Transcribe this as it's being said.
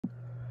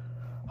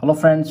Hello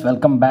friends,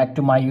 welcome back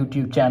to my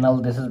YouTube channel.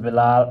 This is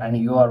Bilal and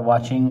you are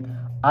watching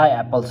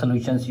iApple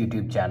Solutions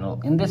YouTube channel.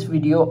 In this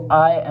video,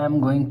 I am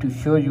going to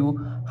show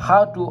you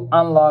how to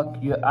unlock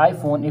your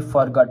iPhone if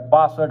forgot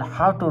password,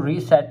 how to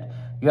reset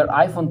your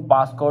iPhone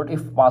passcode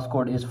if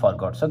passcode is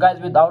forgot. So guys,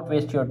 without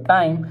waste your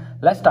time,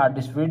 let's start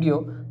this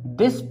video.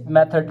 This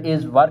method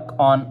is work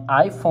on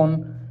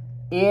iPhone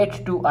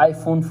 8 to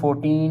iPhone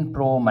 14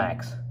 Pro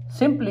Max.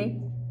 Simply,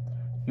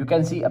 you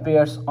can see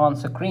appears on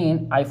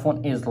screen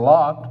iPhone is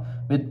locked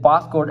with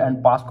passcode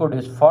and passcode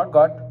is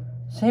forgot.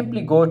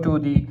 Simply go to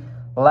the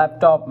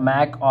laptop,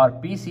 Mac or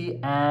PC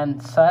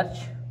and search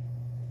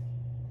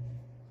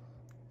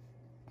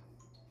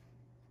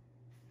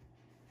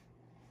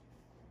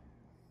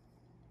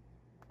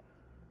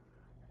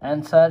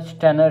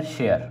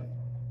Tenorshare.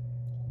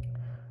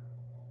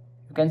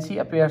 You can see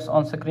appears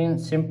on screen.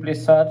 Simply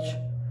search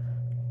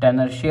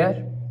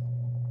Tenorshare.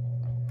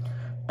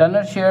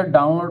 Tenorshare,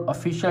 download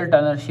official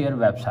Tenorshare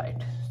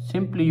website.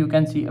 Simply you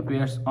can see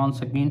appears on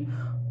screen.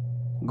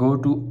 Go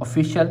to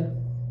official.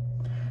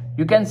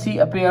 You can see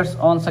appears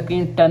on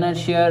screen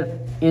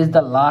Tenorshare is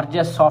the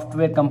largest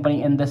software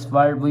company in this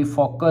world. We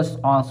focus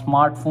on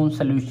smartphone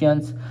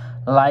solutions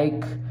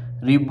like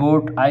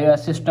reboot, iOS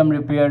system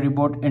repair,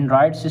 reboot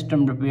Android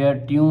system repair,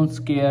 tunes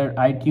care,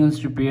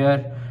 iTunes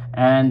repair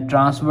and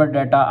transfer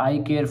data,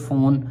 iCare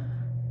phone.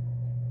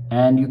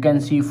 And you can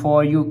see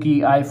for you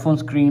key iPhone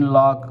screen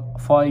lock,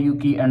 for you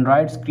key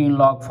Android screen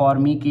lock, for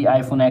me key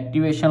iPhone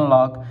activation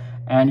lock,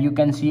 and you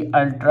can see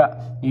ultra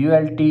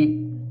ULT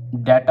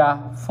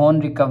data phone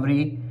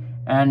recovery,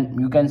 and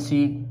you can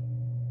see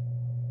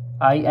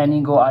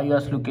iAnygo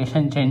iOS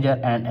location changer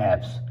and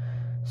apps.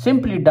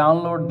 Simply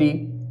download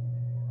the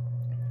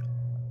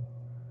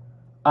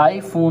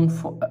iPhone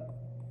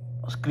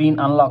screen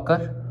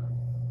unlocker.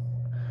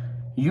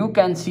 You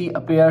can see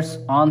appears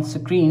on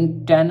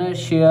screen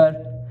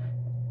Tenorshare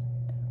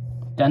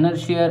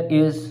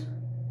is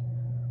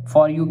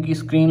for you key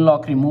screen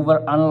lock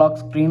remover, unlock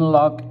screen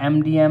lock,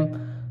 MDM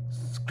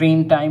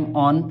screen time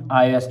on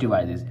iOS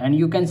devices. And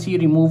you can see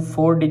remove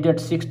 4-digit,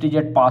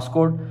 6-digit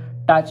passcode,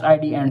 touch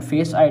ID and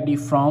face ID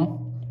from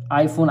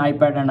iPhone,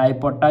 iPad and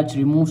iPod touch.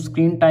 Remove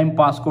screen time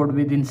passcode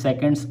within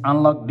seconds.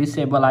 Unlock,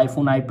 disable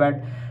iPhone,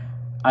 iPad,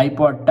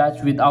 iPod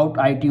touch without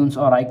iTunes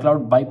or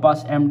iCloud.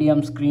 Bypass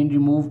MDM screen,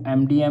 remove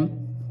MDM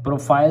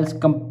profiles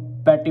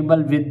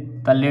compatible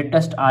with the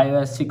latest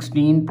iOS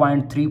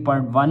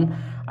 16.3.1,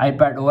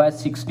 iPad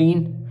OS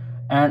 16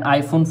 and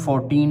iPhone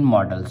 14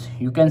 models.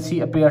 You can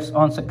see appears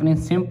on screen.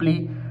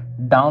 Simply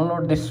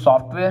download this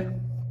software.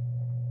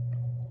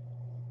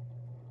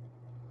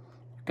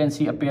 You can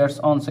see appears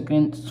on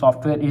screen.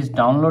 Software is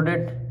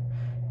downloaded.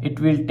 It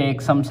will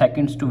take some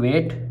seconds to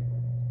wait.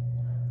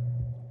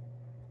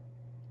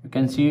 You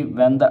can see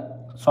when the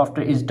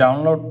software is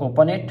downloaded,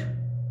 open it.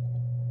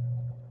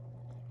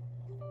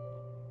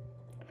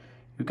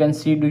 You can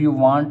see, do you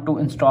want to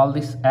install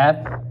this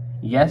app?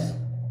 Yes.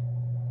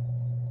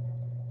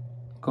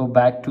 Go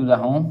back to the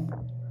home,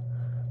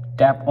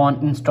 tap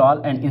on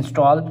install and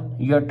install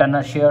your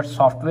Tenorshare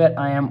software.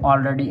 I am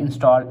already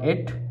installed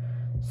it.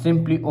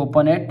 Simply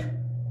open it.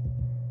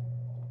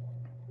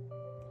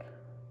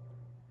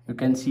 You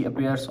can see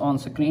appears on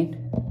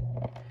screen.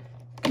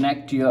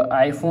 Connect your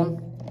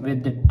iPhone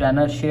with the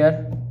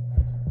Tenorshare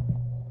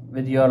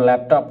with your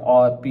laptop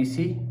or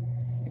PC.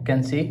 You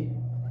can see.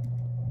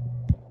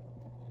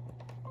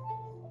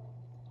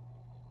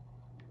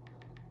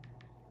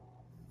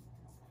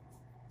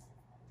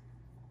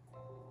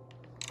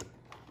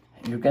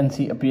 You can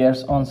see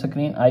appears on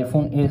screen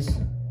iPhone is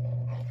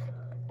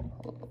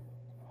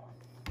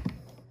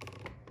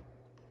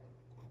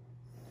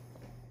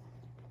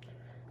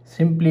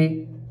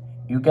simply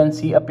you can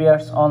see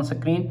appears on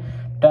screen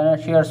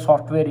Tenorshare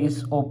software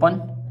is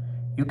open.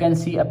 You can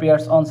see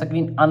appears on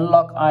screen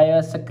unlock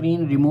iOS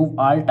screen, remove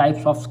all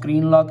types of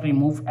screen lock,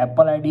 remove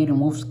Apple ID,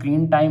 remove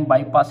screen time,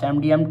 bypass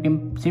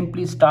MDM,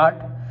 simply start.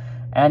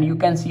 And you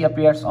can see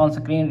appears on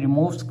screen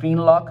remove screen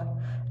lock.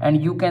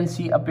 And you can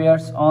see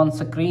appears on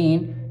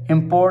screen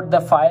import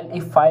the file.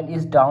 If file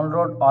is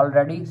downloaded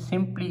already,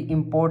 simply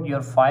import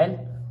your file.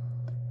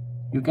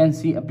 You can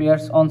see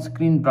appears on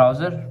screen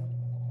browser.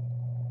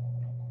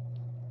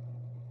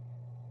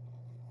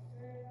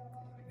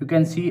 You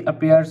can see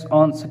appears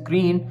on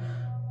screen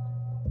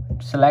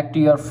select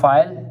your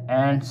file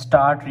and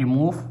start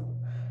remove.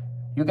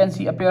 You can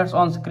see appears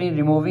on screen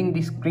removing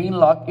the screen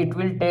lock. It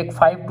will take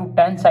 5 to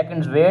 10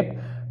 seconds wait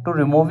to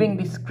removing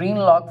the screen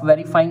lock,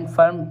 verifying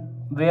firmware.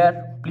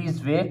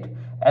 Please wait.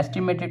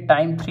 Estimated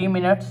time 3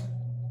 minutes.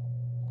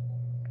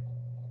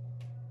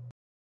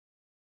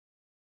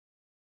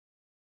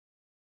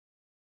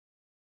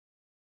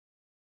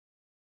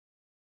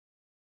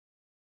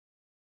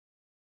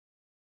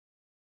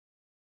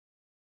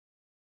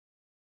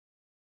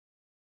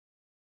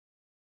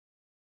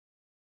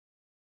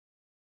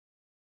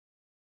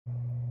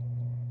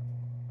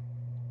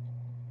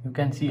 You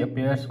can see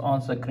appears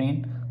on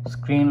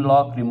screen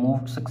lock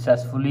removed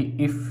successfully.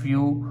 If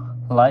you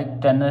like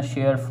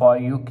Tenorshare for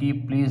you key,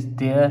 please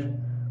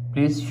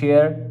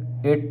share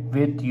it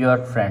with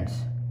your friends.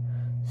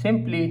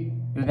 Simply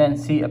you can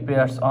see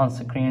appears on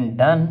screen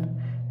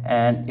done,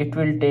 and it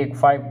will take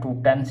 5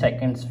 to 10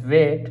 seconds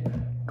wait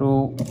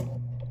to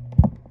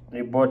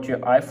reboot your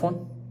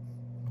iPhone.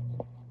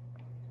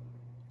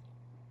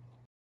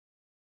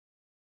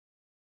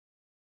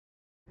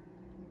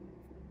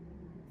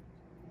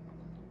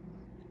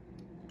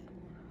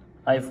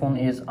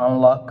 iPhone is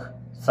unlocked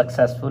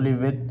successfully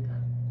with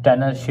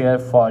Tenorshare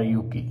for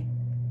you key.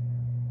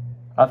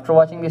 After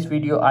watching this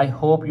video, I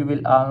hope you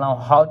will all know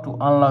how to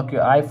unlock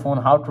your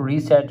iPhone, how to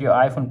reset your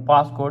iPhone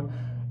passcode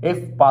if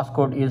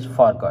passcode is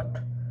forgot.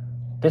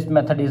 This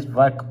method is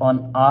work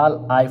on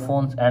all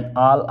iPhones and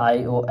all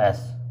iOS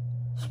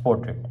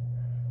supported.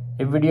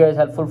 If video is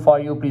helpful for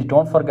you, please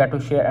don't forget to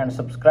share and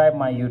subscribe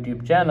my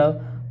YouTube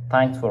channel.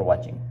 Thanks for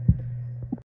watching.